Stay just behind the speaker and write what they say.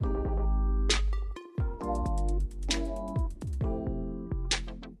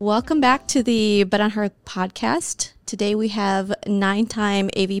Welcome back to the Bet on Her podcast. Today we have 9-time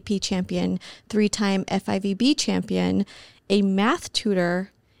AVP champion, 3-time FIVB champion, a math tutor,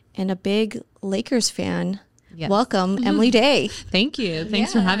 and a big Lakers fan. Yes. Welcome, Emily Day. Thank you.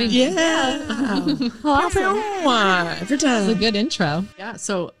 Thanks for having me. Yeah. Awesome. Every time. That was a good intro. Yeah.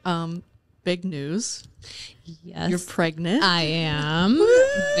 So, big news. Yes. You're pregnant. I am.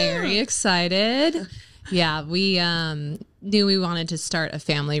 Very excited. Yeah, we knew we wanted to start a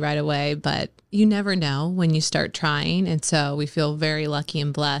family right away, but you never know when you start trying. And so we feel very lucky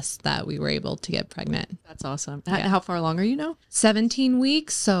and blessed that we were able to get pregnant. That's awesome. Yeah. How far along are you now? 17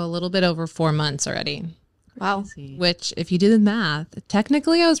 weeks, so a little bit over 4 months already. Wow. Crazy. Which, if you do the math,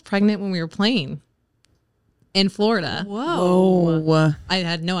 technically I was pregnant when we were playing in Florida. Whoa. I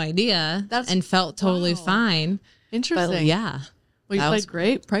had no idea and felt totally fine. Interesting. But yeah. Well, you played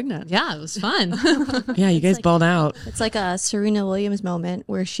great pregnant. Yeah, it was fun. Yeah, you guys balled out. It's like a Serena Williams moment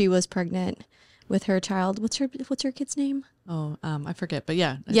where she was pregnant with her child. What's her kid's name? Oh, I forget, but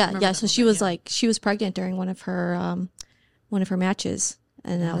yeah. Yeah. So she was she was pregnant during one of her matches.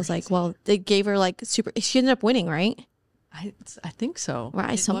 And I was like, well, they gave her she ended up winning, right? I think so.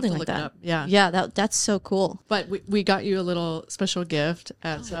 Right, something like that. Yeah. Yeah, that's so cool. But we got you a little special gift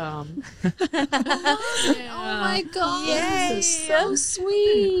at Oh my God. Yay. So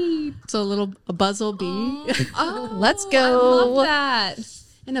sweet. it's a Buzzle bee. Oh, Let's go. I love that.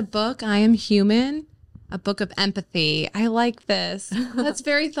 In a book, I Am Human, a book of empathy. I like this. That's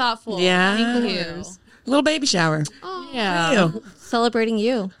very thoughtful. Yeah. Thank you. Little baby shower. Oh, Yeah. Celebrating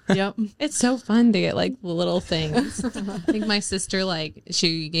you. Yep. it's so fun to get little things. I think my sister,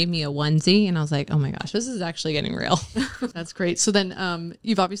 she gave me a onesie and I was like, oh my gosh, this is actually getting real. That's great. So then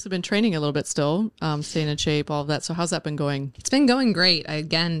you've obviously been training a little bit still, staying in shape, all of that. So how's that been going? It's been going great.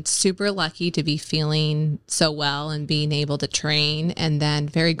 Again, super lucky to be feeling so well and being able to train. And then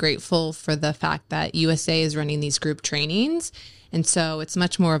very grateful for the fact that USA is running these group trainings. And so it's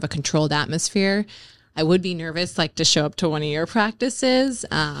much more of a controlled atmosphere. I would be nervous to show up to one of your practices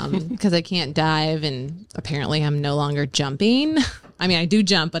because I can't dive and apparently I'm no longer jumping. I mean, I do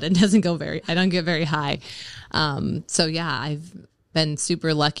jump, but it doesn't go I don't get very high. So yeah, I've been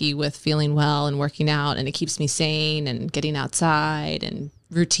super lucky with feeling well and working out, and it keeps me sane and getting outside and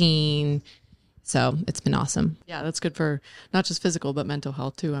routine. So it's been awesome. Yeah, that's good for not just physical, but mental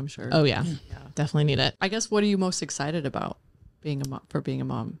health too, I'm sure. Oh yeah. Definitely need it. I guess, what are you most excited about being a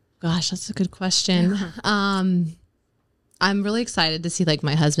mom? Gosh, that's a good question. I'm really excited to see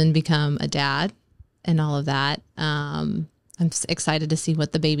my husband become a dad and all of that. I'm excited to see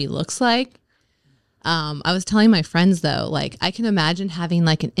what the baby looks like. I was telling my friends though, I can imagine having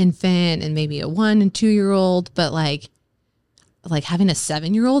an infant and maybe a 1 and 2 year old, but having a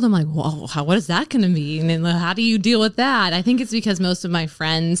 7-year-old, I'm like, whoa, what is that going to be? And how do you deal with that? I think it's because most of my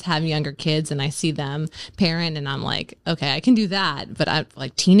friends have younger kids and I see them parent and I'm like, okay, I can do that. But I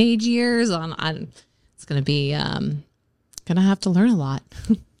teenage years it's going to be, going to have to learn a lot.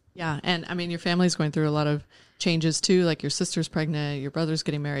 Yeah. And I mean, your family's going through a lot of changes too. Your sister's pregnant, your brother's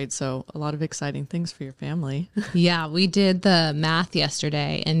getting married. So a lot of exciting things for your family. Yeah, we did the math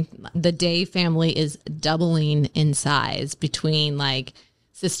yesterday and the Day family is doubling in size between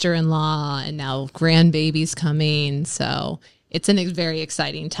sister-in-law and now grandbabies coming. So it's a very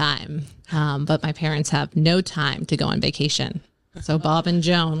exciting time. But my parents have no time to go on vacation. So Bob and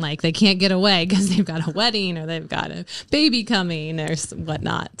Joan, they can't get away because they've got a wedding or they've got a baby coming or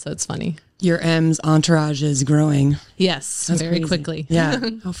whatnot. So it's funny. Your M's entourage is growing. Yes, That's very crazy. quickly. Yeah,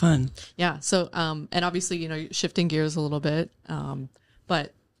 how fun. Yeah. So, and obviously, shifting gears a little bit,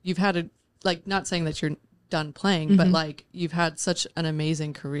 but you've had not saying that you're done playing, but you've had such an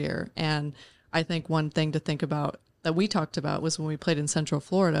amazing career. And I think one thing to think about that we talked about was when we played in Central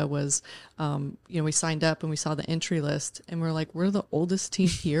Florida was, we signed up and we saw the entry list and we're we're the oldest team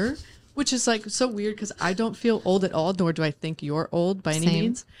here, which is so weird because I don't feel old at all, nor do I think you're old by any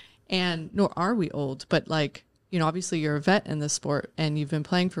means. And nor are we old, but obviously you're a vet in this sport and you've been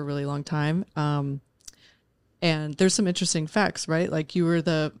playing for a really long time. And there's some interesting facts, right? You were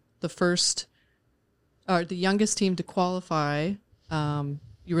the first, or the youngest team to qualify.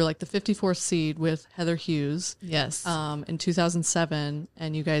 You were the 54th seed with Heather Hughes. Yes. In 2007,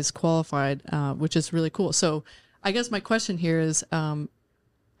 and you guys qualified, which is really cool. So I guess my question here is,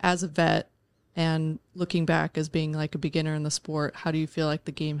 as a vet, and looking back as being a beginner in the sport, how do you feel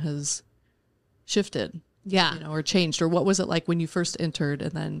the game has shifted? Yeah. Or changed? Or what was it like when you first entered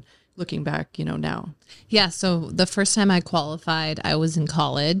and then looking back, now? Yeah. So the first time I qualified, I was in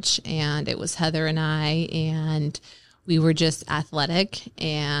college and it was Heather and I, and we were just athletic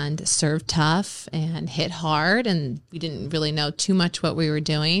and served tough and hit hard, and we didn't really know too much what we were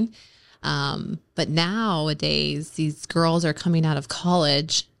doing. But nowadays, these girls are coming out of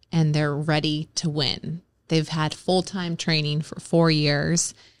college and they're ready to win. They've had full-time training for 4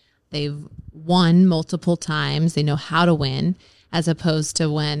 years. They've won multiple times. They know how to win, as opposed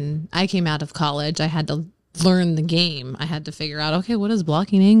to when I came out of college, I had to learn the game. I had to figure out, okay, what does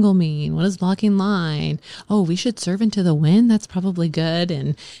blocking angle mean? What does blocking line? Oh, we should serve into the wind. That's probably good.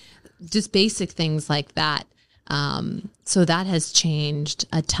 And just basic things like that. So that has changed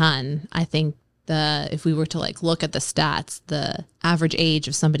a ton. I think if we were to like look at the stats, the average age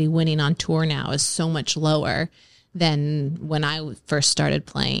of somebody winning on tour now is so much lower than when I first started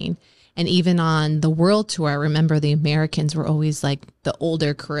playing. And even on the world tour, I remember the Americans were always like the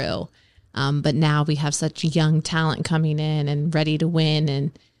older crew. But now we have such young talent coming in and ready to win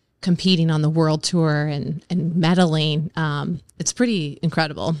and competing on the world tour and medaling. It's pretty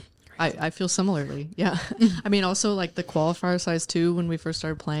incredible. I feel similarly. Yeah. I mean, also like the qualifier size too, when we first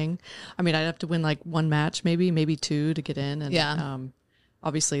started playing, I mean, I'd have to win like one match, maybe two to get in. And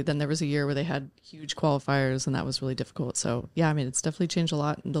obviously then there was a year where they had huge qualifiers and that was really difficult. So yeah, I mean, it's definitely changed a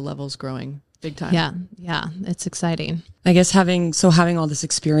lot and the level's growing big time. Yeah. It's exciting. I guess having all this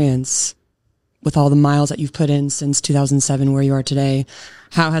experience with all the miles that you've put in since 2007, where you are today,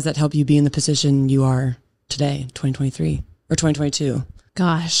 how has that helped you be in the position you are today, 2023 or 2022?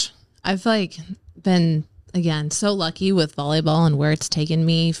 Gosh, I've like been, again, so lucky with volleyball and where it's taken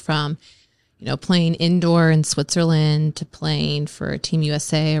me from, playing indoor in Switzerland to playing for Team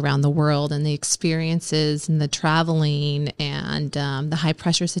USA around the world, and the experiences and the traveling and the high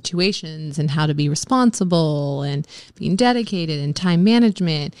pressure situations and how to be responsible and being dedicated and time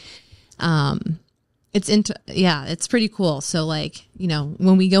management. It's pretty cool. So like,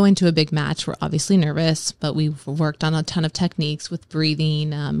 when we go into a big match, we're obviously nervous, but we've worked on a ton of techniques with breathing.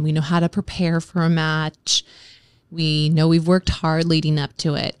 We know how to prepare for a match. We know we've worked hard leading up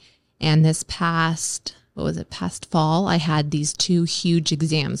to it. And this past fall, I had these 2 huge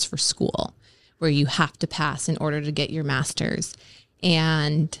exams for school where you have to pass in order to get your master's.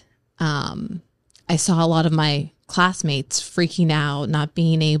 And, I saw a lot of my classmates freaking out, not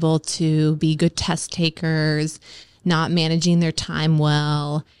being able to be good test takers, not managing their time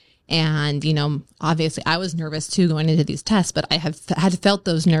well. And, obviously I was nervous too going into these tests, but I had felt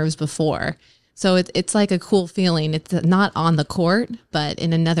those nerves before. So it's like a cool feeling. It's not on the court, but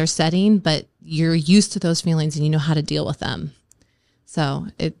in another setting, but you're used to those feelings and you know how to deal with them. So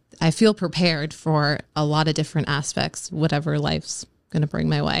I feel prepared for a lot of different aspects, whatever life's going to bring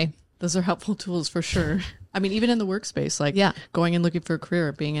my way. Those are helpful tools for sure. I mean, even in the workspace, like going and looking for a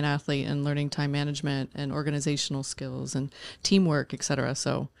career, being an athlete and learning time management and organizational skills and teamwork, et cetera.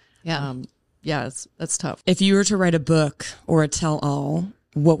 So that's tough. If you were to write a book or a tell-all,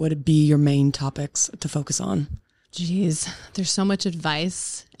 what would be your main topics to focus on? Geez, there's so much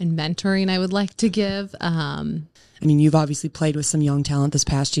advice and mentoring I would like to give. I mean, you've obviously played with some young talent this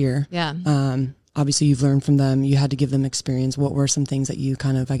past year. Yeah. Obviously, you've learned from them. You had to give them experience. What were some things that you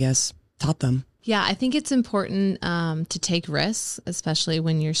kind of, I guess, taught them? Yeah, I think it's important to take risks, especially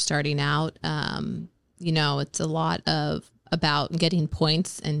when you're starting out. It's a lot about getting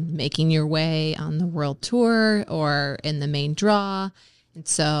points and making your way on the world tour or in the main draw. And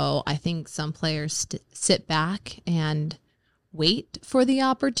so I think some players sit back and wait for the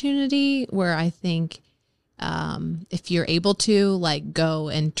opportunity, where I think if you're able to, like, go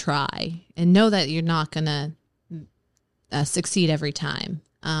and try and know that you're not going to succeed every time.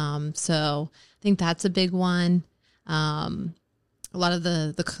 So I think that's a big one. A lot of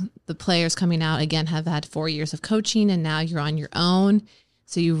the players coming out, again, have had 4 years of coaching and now you're on your own.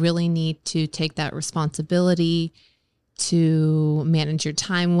 So you really need to take that responsibility to manage your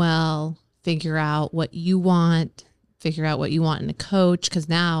time well, figure out what you want in a coach, because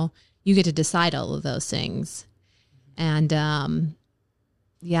now you get to decide all of those things. And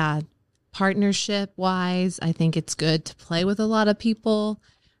partnership wise, I think it's good to play with a lot of people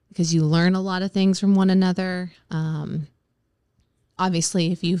because you learn a lot of things from one another.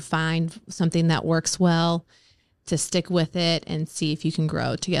 Obviously, if you find something that works well, to stick with it and see if you can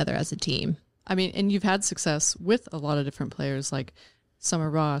grow together as a team. I mean, and you've had success with a lot of different players like Summer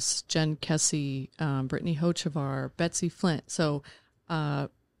Ross, Jen Kessie, Brittany Hochevar, Betsy Flint. So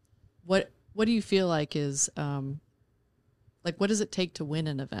what do you feel like is what does it take to win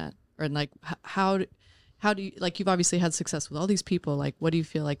an event? Or like how do you, like, you've obviously had success with all these people, like what do you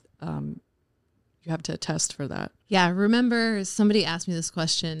feel like you have to attest for that? Yeah, I remember somebody asked me this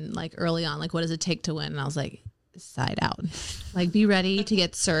question like early on, like what does it take to win? And I was like, side out. Like, be ready to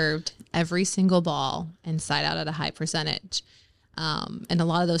get served every single ball and side out at a high percentage. And a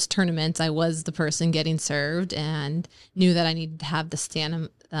lot of those tournaments, I was the person getting served and knew that I needed to have the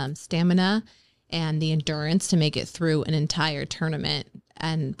stamina and the endurance to make it through an entire tournament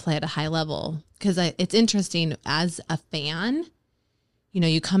and play at a high level. Because it's interesting as a fan,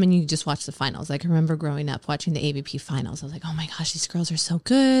 you come and you just watch the finals. Like, I remember growing up watching the AVP finals. I was like, oh my gosh, these girls are so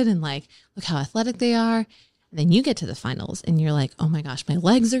good. And like, look how athletic they are. And then you get to the finals and you're like, oh my gosh, my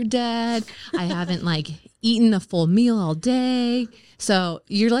legs are dead. I haven't like eaten a full meal all day. So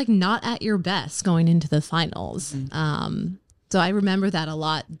you're like not at your best going into the finals. So I remember that a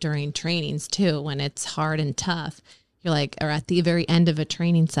lot during trainings too, when it's hard and tough. You're like, or at the very end of a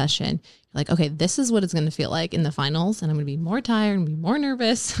training session, you're like, okay, this is what it's going to feel like in the finals. And I'm going to be more tired and be more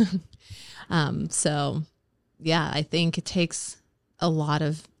nervous. So yeah, I think it takes a lot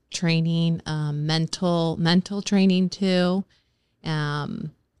of training, mental training too,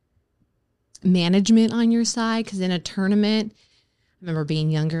 management on your side. Cause in a tournament, I remember being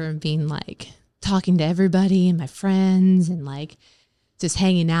younger and being like talking to everybody and my friends and like just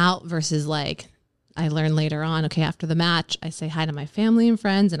hanging out versus like, I learned later on, okay, after the match, I say hi to my family and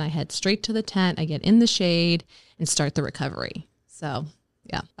friends and I head straight to the tent. I get in the shade and start the recovery. So,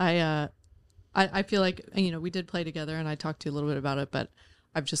 yeah. I feel like, we did play together and I talked to you a little bit about it, but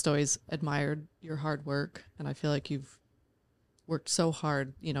I've just always admired your hard work. And I feel like you've worked so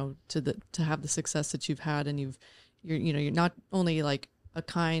hard, to have the success that you've had. And you're not only like a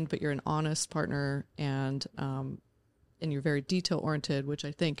kind, but you're an honest partner and you're very detail oriented, which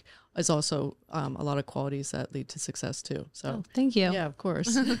I think is also a lot of qualities that lead to success too. So thank you. Yeah, of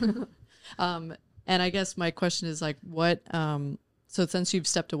course. And I guess my question is like, what, so since you've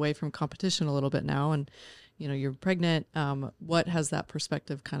stepped away from competition a little bit now and, you're pregnant, what has that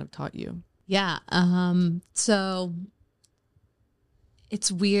perspective kind of taught you? Yeah. So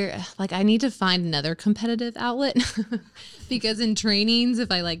it's weird. Like, I need to find another competitive outlet because in trainings,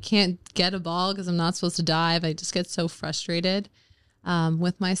 if I like can't get a ball because I'm not supposed to dive, I just get so frustrated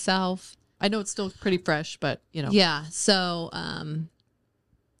with myself. I know it's still pretty fresh, but Yeah. So, I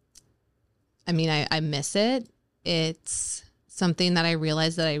miss it. It's something that I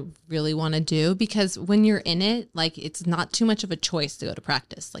realize that I really want to do because when you're in it, like, it's not too much of a choice to go to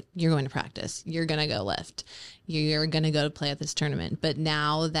practice. Like, you're going to practice, you're going to go lift, you're going to go to play at this tournament. But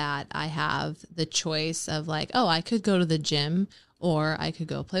now that I have the choice of like, oh, I could go to the gym or I could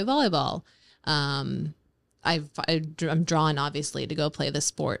go play volleyball. I'm drawn obviously to go play the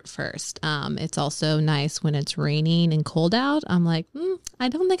sport first. It's also nice when it's raining and cold out. I'm like, I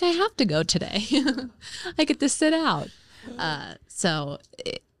don't think I have to go today. I get to sit out. So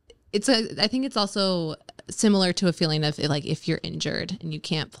I think it's also similar to a feeling of like, if you're injured and you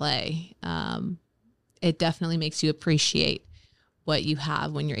can't play, it definitely makes you appreciate what you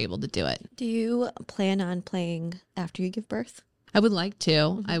have when you're able to do it. Do you plan on playing after you give birth? I would like to.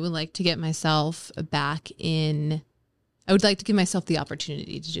 Mm-hmm. I would like to get myself back in. I would like to give myself the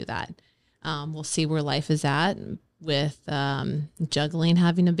opportunity to do that. We'll see where life is at with juggling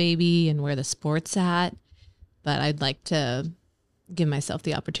having a baby and where the sport's at. But I'd like to give myself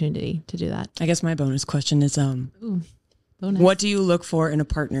the opportunity to do that. I guess my bonus question is, Bonus. what do you look for in a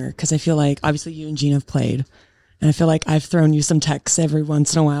partner? Because I feel like obviously you and Gina have played. And I feel like I've thrown you some texts every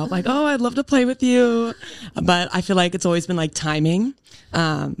once in a while, like, oh, I'd love to play with you. But I feel like it's always been like timing.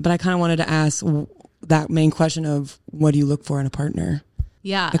 But I kind of wanted to ask that main question of what do you look for in a partner?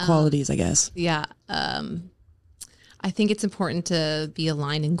 Yeah. The qualities, I guess. Yeah. I think it's important to be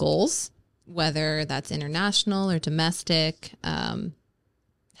aligned in goals, whether that's international or domestic.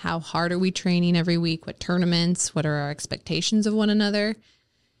 How hard are we training every week? What tournaments? What are our expectations of one another?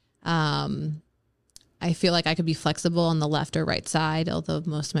 I feel like I could be flexible on the left or right side, although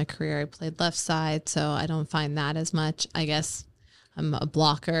most of my career I played left side, so I don't find that as much. I guess I'm a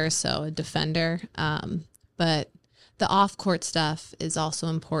blocker, so a defender. But the off-court stuff is also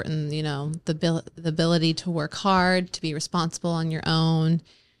important, the ability to work hard, to be responsible on your own.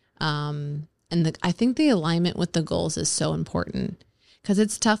 I think the alignment with the goals is so important because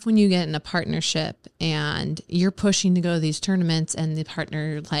it's tough when you get in a partnership and you're pushing to go to these tournaments and the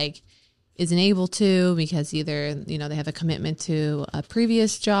partner like isn't able to because either, they have a commitment to a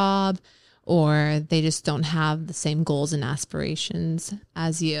previous job or they just don't have the same goals and aspirations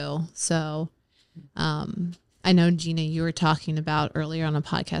as you. So, I know, Gina, you were talking about earlier on a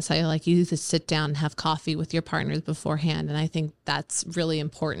podcast, how like you to sit down and have coffee with your partners beforehand. And I think that's really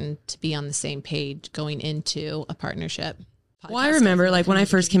important to be on the same page going into a partnership. Well, I remember like when I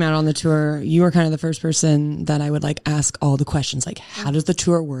first came out on the tour, you were kind of the first person that I would like ask all the questions, like how does the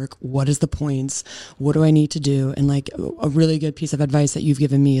tour work? What is the points? What do I need to do? And like a really good piece of advice that you've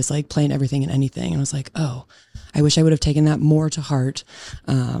given me is like playing everything and anything. And I was like, oh, I wish I would have taken that more to heart,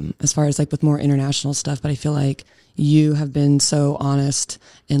 as far as like with more international stuff. But I feel like you have been so honest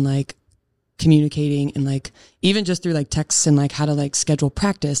and like communicating and like even just through like texts and like how to like schedule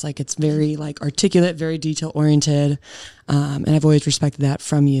practice, like it's very like articulate, very detail oriented, and I've always respected that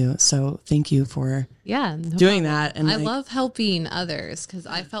from you, so thank you for doing that. And I love helping others because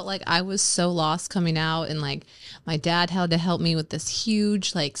I felt like I was so lost coming out, and like my dad had to help me with this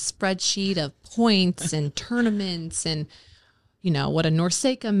huge like spreadsheet of points and tournaments and what a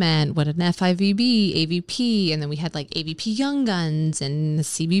Norseca meant, what an FIVB, AVP, and then we had like AVP Young Guns and the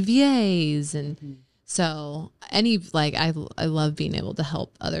CBVAs. And so I love being able to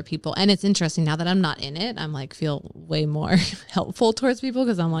help other people. And it's interesting now that I'm not in it, I'm like feel way more helpful towards people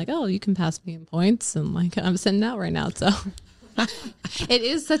because I'm like, oh, you can pass me in points. And like, I'm sitting out right now. So it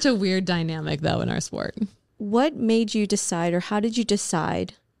is such a weird dynamic though in our sport. What made you decide, or how did you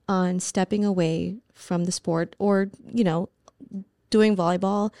decide on stepping away from the sport, or, doing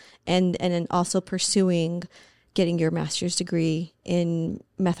volleyball and then also pursuing getting your master's degree in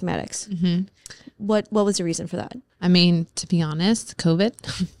mathematics? Mm-hmm. What was the reason for that? I mean, to be honest,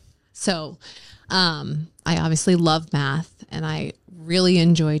 COVID. So I obviously love math and I really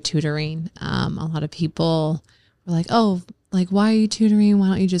enjoy tutoring. A lot of people were like, oh, like, why are you tutoring? Why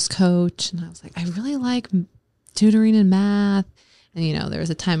don't you just coach? And I was like, I really like tutoring and math. And, there was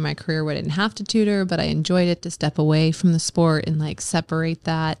a time in my career where I didn't have to tutor, but I enjoyed it to step away from the sport and like separate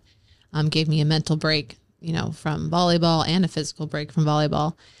that. Gave me a mental break, from volleyball and a physical break from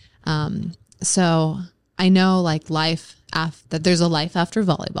volleyball. So I know like that there's a life after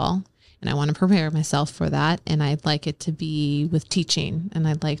volleyball, and I want to prepare myself for that. And I'd like it to be with teaching, and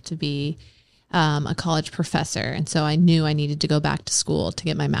I'd like to be a college professor. And so I knew I needed to go back to school to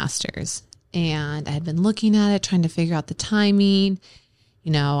get my master's. And I had been looking at it, trying to figure out the timing.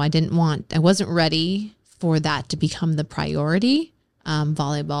 I wasn't ready for that to become the priority.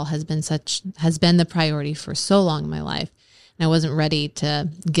 Volleyball has been the priority for so long in my life. And I wasn't ready to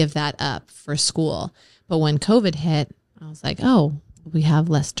give that up for school. But when COVID hit, I was like, oh, we have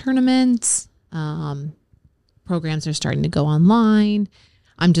less tournaments. Programs are starting to go online.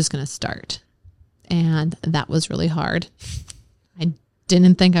 I'm just going to start. And that was really hard. I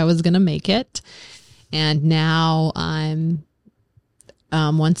didn't think I was going to make it. And now I'm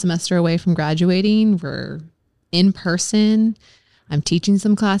one semester away from graduating. We're in person. I'm teaching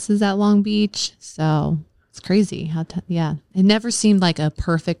some classes at Long Beach. So it's crazy. It never seemed like a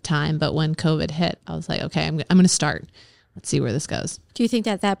perfect time. But when COVID hit, I was like, okay, I'm going to start. Let's see where this goes. Do you think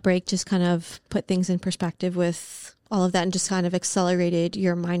that break just kind of put things in perspective with all of that and just kind of accelerated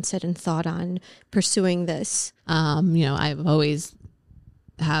your mindset and thought on pursuing this? I've always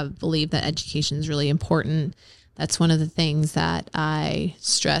have believed that education is really important. That's one of the things that I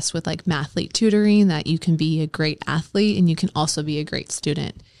stress with like mathlete tutoring, that you can be a great athlete and you can also be a great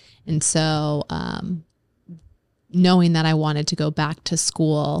student. And so knowing that I wanted to go back to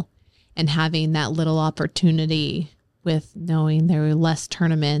school and having that little opportunity with knowing there were less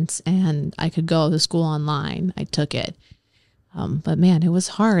tournaments and I could go to school online, I took it. But man, it was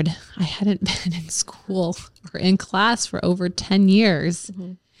hard. I hadn't been in school or in class for over 10 years.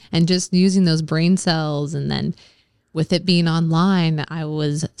 Mm-hmm. And just using those brain cells. And then with it being online, I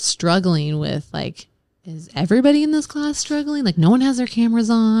was struggling with like, is everybody in this class struggling? Like no one has their cameras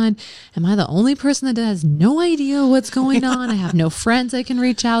on. Am I the only person that has no idea what's going on? I have no friends I can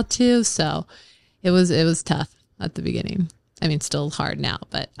reach out to. So it was tough at the beginning. I mean, still hard now,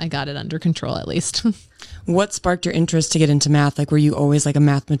 but I got it under control at least. What sparked your interest to get into math? Like, were you always like a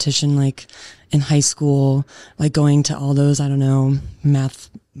mathematician, like in high school, like going to all those, I don't know,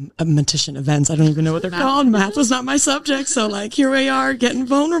 mathematician events? I don't even know what they're called. Math was not my subject. So like, here we are getting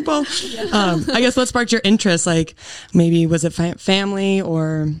vulnerable. I guess what sparked your interest? Like maybe was it family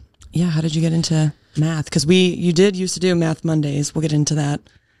or how did you get into math? Cause you did used to do Math Mondays. We'll get into that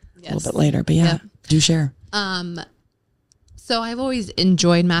a little bit later, but do share. So I've always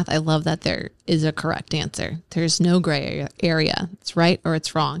enjoyed math. I love that there is a correct answer. There's no gray area. It's right or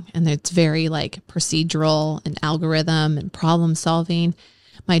it's wrong. And it's very like procedural and algorithm and problem solving.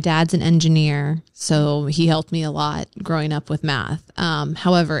 My dad's an engineer, so he helped me a lot growing up with math.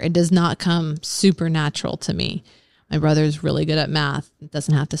 However, it does not come super natural to me. My brother's really good at math.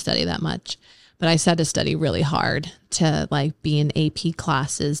 Doesn't have to study that much. But I had to study really hard to like be in AP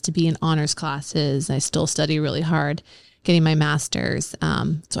classes, to be in honors classes. I still study really hard. getting my master's.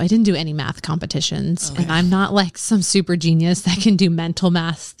 So I didn't do any math competitions, and I'm not like some super genius that can do mental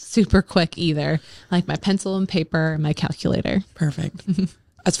math super quick either. Like my pencil and paper and my calculator. Perfect.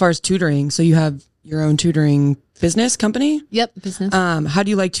 As far as tutoring, so you have your own tutoring business company? Yep. Business. How do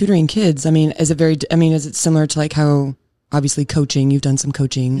you like tutoring kids? I mean, is it similar to like how obviously coaching, you've done some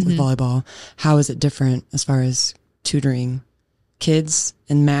coaching with volleyball. How is it different as far as tutoring kids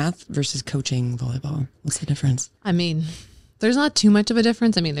in math versus coaching volleyball? What's the difference? I mean, there's not too much of a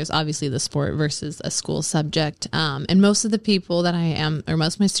difference. I mean, there's obviously the sport versus a school subject. And most of the people that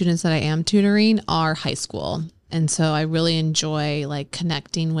most of my students that I am tutoring are high school. And so I really enjoy like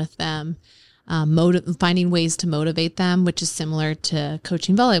connecting with them, finding ways to motivate them, which is similar to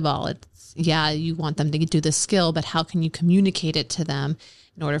coaching volleyball. It's, you want them to do the skill, but how can you communicate it to them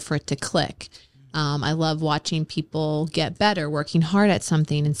in order for it to click? I love watching people get better, working hard at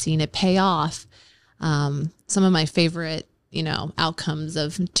something and seeing it pay off. Some of my favorite, outcomes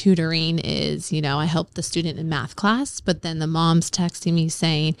of tutoring is, I helped the student in math class, but then the mom's texting me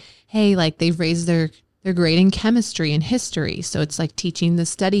saying, hey, like they've raised their grade in chemistry and history. So it's like teaching the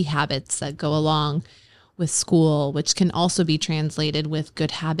study habits that go along with school, which can also be translated with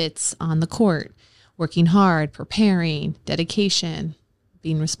good habits on the court, working hard, preparing, dedication,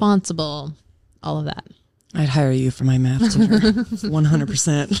 being responsible, all of that. I'd hire you for my math tutor.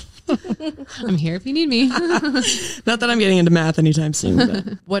 100%. I'm here if you need me. Not that I'm getting into math anytime soon.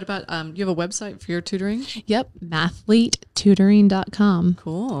 But. What about, you have a website for your tutoring? Yep. mathletetutoring.com.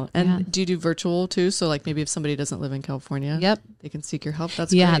 Cool. And do you do virtual too? So like maybe if somebody doesn't live in California, they can seek your help.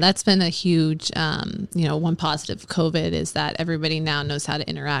 That's great. That's been a huge, one positive of COVID is that everybody now knows how to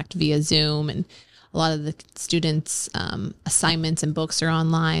interact via Zoom, and a lot of the students' assignments and books are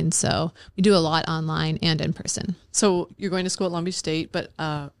online. So we do a lot online and in person. So you're going to school at Long Beach State, but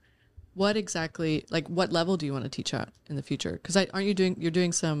what exactly, like what level do you want to teach at in the future? Because you're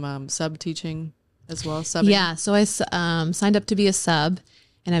doing some sub teaching as well? Subbing? Yeah. So I signed up to be a sub,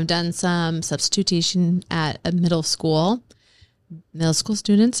 and I've done some substitution at a middle school. Middle school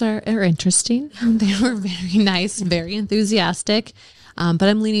students are interesting. They were very nice, very enthusiastic. But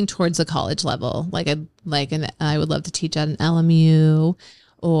I'm leaning towards the college level. I would love to teach at an LMU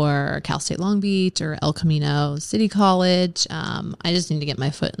or Cal State Long Beach or El Camino City College. I just need to get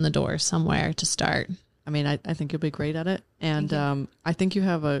my foot in the door somewhere to start. I mean, I think you'll be great at it. And I think you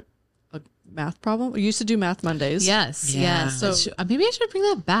have a math problem. We used to do Math Mondays. Yes. Yeah. So maybe I should bring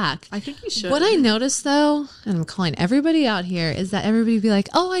that back. I think you should. What I noticed though, and I'm calling everybody out here, is that everybody be like,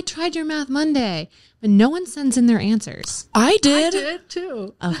 oh, I tried your Math Monday. But no one sends in their answers. I did. I did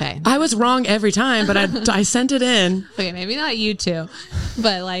too. Okay. I was wrong every time, but I sent it in. Okay, maybe not you two,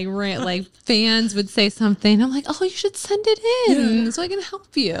 but like fans would say something. I'm like, oh, you should send it in so I can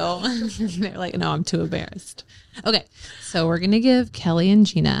help you. They're like, no, I'm too embarrassed. Okay, so we're going to give Kelly and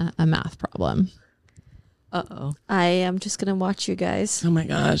Gina a math problem. Uh-oh. I am just going to watch you guys. Oh my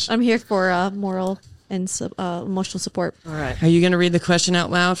gosh. I'm here for moral and emotional support. All right. Are you going to read the question out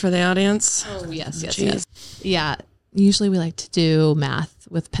loud for the audience? Oh, yes. Jeez. Yeah, usually we like to do math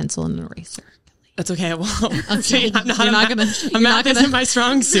with pencil and an eraser. That's okay. Well, Okay. math isn't my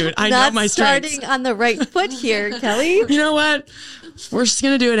strong suit. I know my strengths. Starting on the right foot here, Kelly. You know what? We're just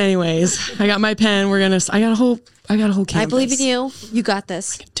gonna do it anyways. I got my pen. I got a whole canvas. I believe in you. You got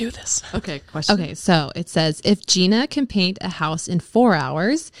this. Do this. Okay. Question. Okay, so it says if Gina can paint a house in 4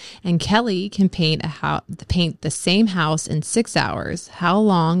 hours and Kelly can paint the same house in 6 hours, how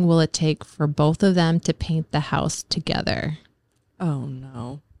long will it take for both of them to paint the house together? Oh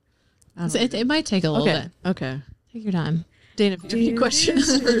no. It might take a little bit. Okay. Take your time. Dana, if you have any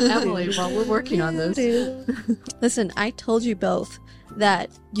questions for Emily while we're working on this? Listen, I told you both that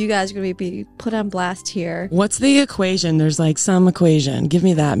you guys are going to be put on blast here. What's the equation? There's like some equation. Give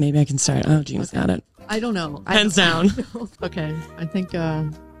me that. Maybe I can start. Oh, Gina's got it. I don't know. Pens down. Okay. I think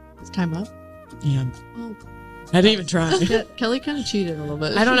it's time up. Yeah. Oh. I didn't even try. Kelly kind of cheated a little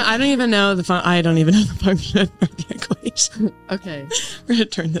bit. I don't even know the function of the equation. Okay. We're gonna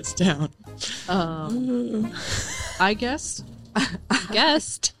turn this down. I guessed.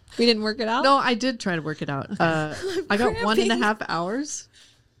 Guessed. We didn't work it out? No, I did try to work it out. I got 1.5 hours.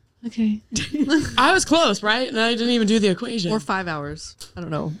 Okay. I was close, right? And I didn't even do the equation. Or 5 hours. I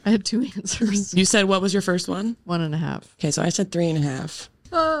don't know. I had 2 answers. You said what was your first one? 1.5. Okay, so I said 3.5.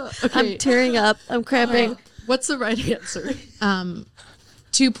 Okay. I'm tearing up. I'm cramping. What's the right answer?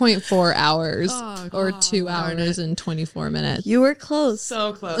 2.4 hours or God. 2 hours and 24 minutes. You were close.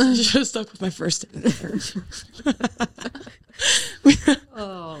 So close. I should have stuck with my first answer. I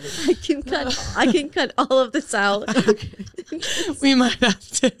can cut all of this out. We might have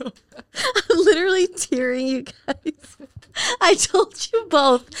to. I'm literally tearing, you guys. I told you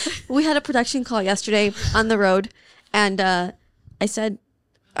both. We had a production call yesterday on the road, and I said,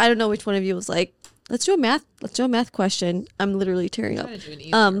 I don't know which one of you was like, let's do a math question. I'm literally tearing up.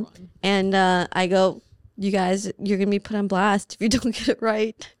 And I go, you guys, you're gonna be put on blast if you don't get it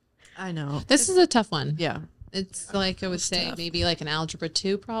right. I know. This is a tough one. Yeah. It's like I would say maybe like an algebra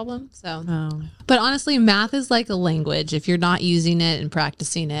 2 problem. So, Oh. but honestly, math is like a language. If you're not using it and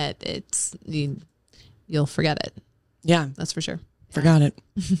practicing it, you'll forget it. Yeah, That's for sure. forgot it.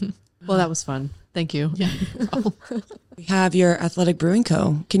 Well, that was fun. Thank you. Yeah. We have your Athletic Brewing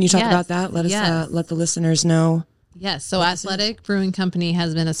Co. Can you talk Yes. about that? Let us let the listeners know. Yes. So Athletic Brewing Company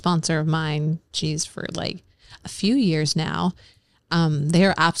has been a sponsor of mine, geez, for like a few years now. They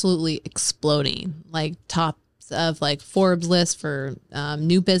are absolutely exploding, like tops of like Forbes list for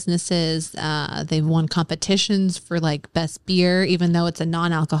new businesses. They've won competitions for like best beer, even though it's a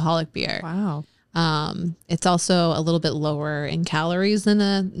non-alcoholic beer. Wow. It's also a little bit lower in calories than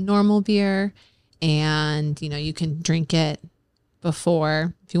a normal beer. And, you can drink it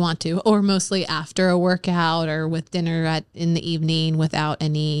before if you want to, or mostly after a workout or with dinner in the evening without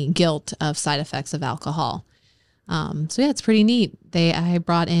any guilt of side effects of alcohol. So yeah, it's pretty neat. I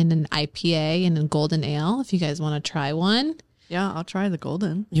brought in an IPA and a golden ale if you guys want to try one. Yeah, I'll try the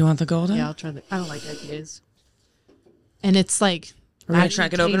golden. You want the golden? Yeah, I'll try I don't like IPAs. And it's like We're gonna actually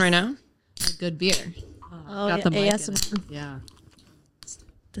crack it open tastes right now. like good beer. Oh, Got the mic in ASMR. it. Yeah.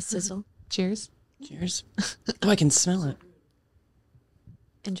 The sizzle. Cheers. Cheers. Oh, I can smell it.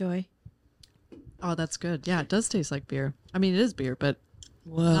 Enjoy. Oh, that's good. Yeah, it does taste like beer. I mean, it is beer, but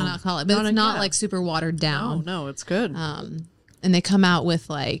Whoa. Non-alcoholic, but it's not yeah. like super watered down. no, it's good. And they come out with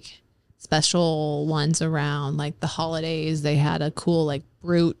like special ones around like the holidays. They had a cool like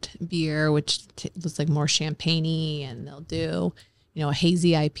brute beer, which was like more champagne-y, and they'll do, a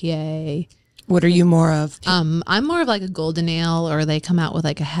hazy IPA. What are you more of? I'm more of like a golden ale, or they come out with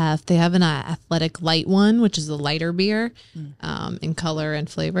like a hef. They have an athletic light one, which is a lighter beer, in color and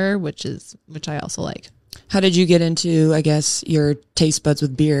flavor, which I also like. How did you get into, I guess, your taste buds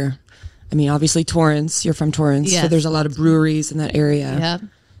with beer? I mean, obviously Torrance, you're from Torrance, so Yes. there's a lot of breweries in that area. Yep.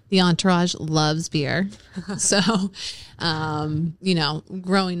 The entourage loves beer. So,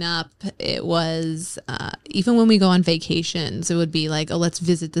 growing up, it was, even when we go on vacations, it would be like, oh, let's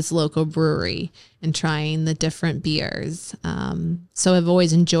visit this local brewery and trying the different beers. So I've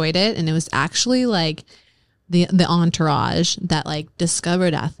always enjoyed it. And it was actually like the entourage that like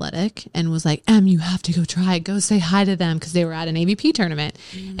discovered Athletic and was like, you have to go try it. Go say hi to them, because they were at an AVP tournament.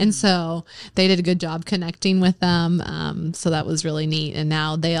 And so they did a good job connecting with them. So that was really neat. And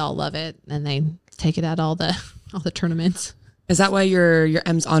now they all love it and they take it at all the tournaments. Is that why your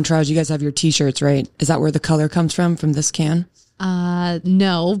M's Entourage, you guys have your t-shirts, right? Is that where the color comes from this can?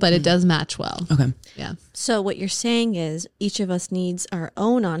 No, but it does match well. Okay. Yeah. So what you're saying is each of us needs our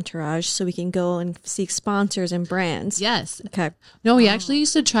own entourage so we can go and seek sponsors and brands. Yes. Okay. No, we actually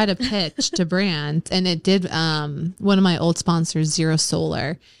used to try to pitch to brands, and it did. One of my old sponsors, Zero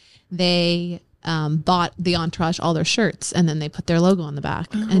Solar, they bought the entourage all their shirts, and then they put their logo on the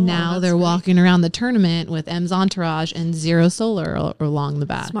back. And now they're walking around the tournament with M's Entourage and Zero Solar along the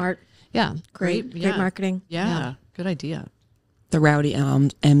back. Smart. Yeah. Great. Yeah. Great marketing. Yeah. Good idea. The rowdy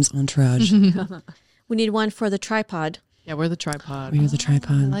M's Entourage. We need one for the tripod. Yeah, we're the tripod. We're the I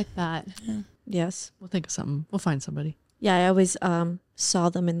tripod. like that. Yes. We'll think of something. We'll find somebody. Yeah, I always saw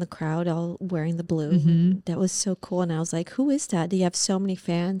them in the crowd all wearing the blue. That was so cool. And I was like, who is that? You have so many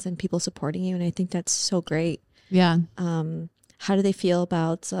fans and people supporting you. And I think that's so great. Yeah. How do they feel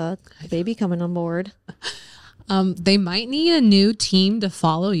about the baby coming on board? They might need a new team to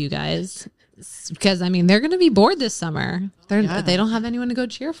follow you guys, because they're going to be bored this summer. They don't have anyone to go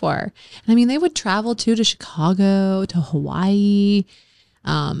cheer for. And they would travel to Chicago, to Hawaii.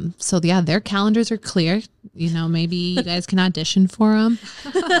 So yeah, their calendars are clear. Maybe you guys can audition for them.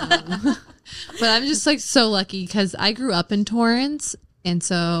 But I'm just like so lucky because I grew up in Torrance. And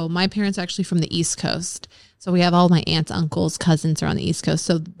so my parents are actually from the East Coast. So we have all my aunts, uncles, cousins are on the East Coast.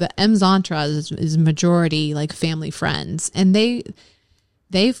 So the M's Entourage is majority like family friends. And it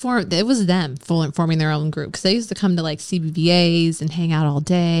was them forming their own group, because they used to come to like CBVAs and hang out all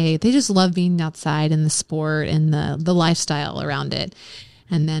day. They just love being outside and the sport and the lifestyle around it.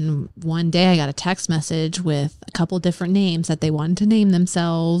 And then one day I got a text message with a couple different names that they wanted to name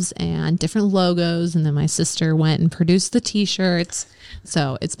themselves and different logos. And then my sister went and produced the t-shirts.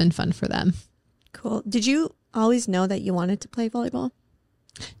 So it's been fun for them. Cool. Did you always know that you wanted to play volleyball?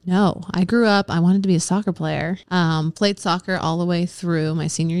 No, I grew up, I wanted to be a soccer player. Played soccer all the way through my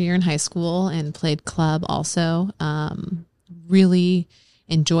senior year in high school and played club also. Really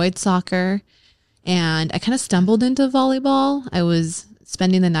enjoyed soccer. And I kind of stumbled into volleyball. I was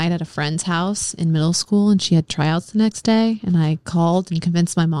spending the night at a friend's house in middle school, and she had tryouts the next day. And I called and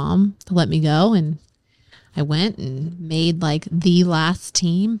convinced my mom to let me go. And I went and made like the last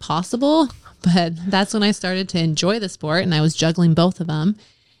team possible. But that's when I started to enjoy the sport, and I was juggling both of them.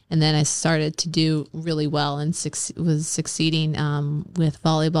 And then I started to do really well and was succeeding with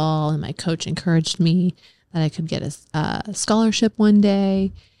volleyball. And my coach encouraged me that I could get a scholarship one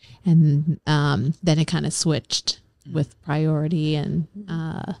day. And then it kind of switched with priority and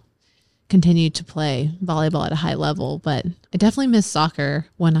continued to play volleyball at a high level. But I definitely missed soccer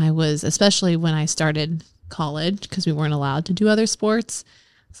especially when I started college, because we weren't allowed to do other sports.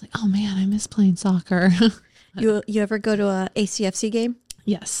 I was like, oh man, I miss playing soccer. You ever go to a ACFC game?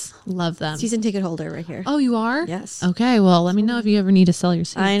 Yes, love them. Season ticket holder right here. Oh, you are? Yes. Okay, well, let me know if you ever need to sell your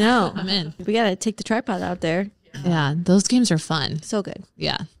seat. I know. I'm in. We got to take the tripod out there. Yeah, those games are fun. So good.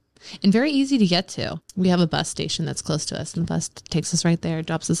 Yeah. And very easy to get to. We have a bus station that's close to us, and the bus takes us right there,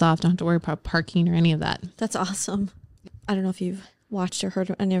 drops us off. Don't have to worry about parking or any of that. That's awesome. I don't know if you've watched or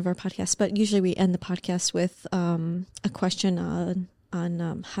heard any of our podcasts, but usually we end the podcast with a question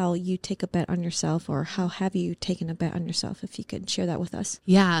on how you take a bet on yourself, or how have you taken a bet on yourself, if you could share that with us.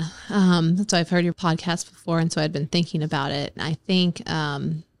 Yeah. So I've heard your podcast before, and so I'd been thinking about it. I think,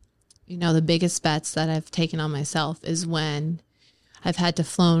 the biggest bets that I've taken on myself is when I've had to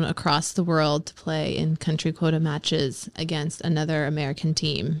flown across the world to play in country quota matches against another American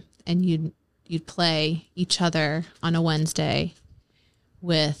team. And you'd play each other on a Wednesday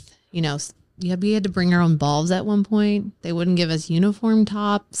with, we had to bring our own balls at one point. They wouldn't give us uniform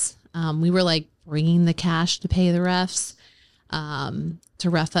tops. We were like bringing the cash to pay the refs, to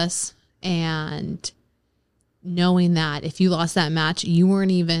ref us. And knowing that if you lost that match, you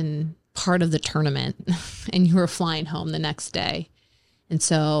weren't even part of the tournament and you were flying home the next day. And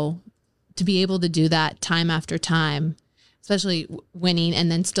so to be able to do that time after time, especially winning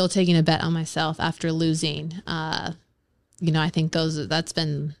and then still taking a bet on myself after losing, I think that's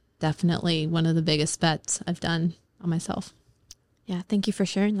been definitely one of the biggest bets I've done on myself. Yeah. Thank you for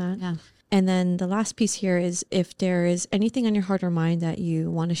sharing that. Yeah. And then the last piece here is, if there is anything on your heart or mind that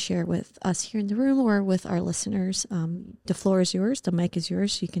you want to share with us here in the room or with our listeners, the floor is yours. The mic is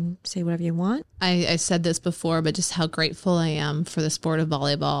yours. You can say whatever you want. I said this before, but just how grateful I am for the sport of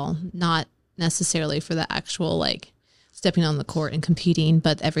volleyball, not necessarily for the actual stepping on the court and competing,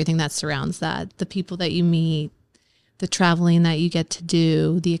 but everything that surrounds that, the people that you meet, the traveling that you get to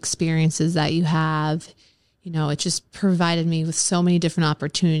do, the experiences that you have. It just provided me with so many different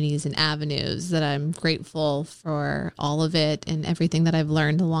opportunities and avenues that I'm grateful for all of it and everything that I've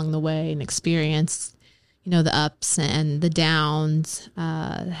learned along the way and experienced. The ups and the downs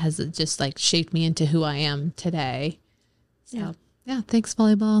has just shaped me into who I am today. So, yeah, thanks,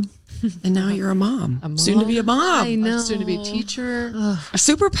 volleyball. And now you're a mom. Soon to be a mom. I know. Soon to be a teacher. A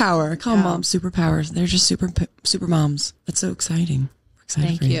superpower. I call moms superpowers. They're just super moms. That's so exciting.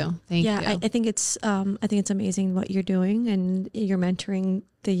 Thank you. Thank you. I think it's amazing what you're doing, and you're mentoring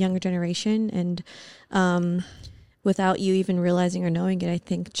the younger generation. And without you even realizing or knowing it, I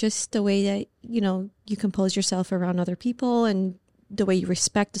think just the way that you compose yourself around other people, and the way you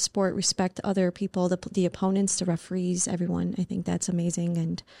respect the sport, respect other people, the opponents, the referees, everyone. I think that's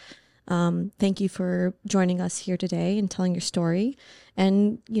amazing. And thank you for joining us here today and telling your story,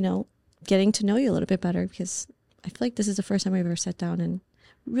 and getting to know you a little bit better, because I feel like this is the first time we've ever sat down and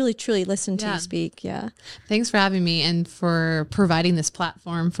really, truly listened to you speak. Yeah. Thanks for having me and for providing this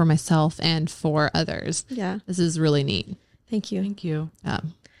platform for myself and for others. Yeah. This is really neat. Thank you. Thank you.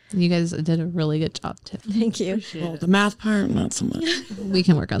 You guys did a really good job too. Thank you. Well, the math part, not so much. We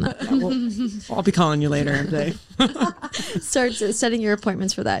can work on that. I'll be calling you later today. Start setting your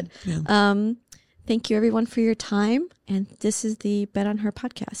appointments for that. Yeah. Thank you everyone for your time. And this is the Bet on Her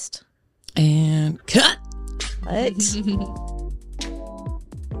podcast. And cut. What?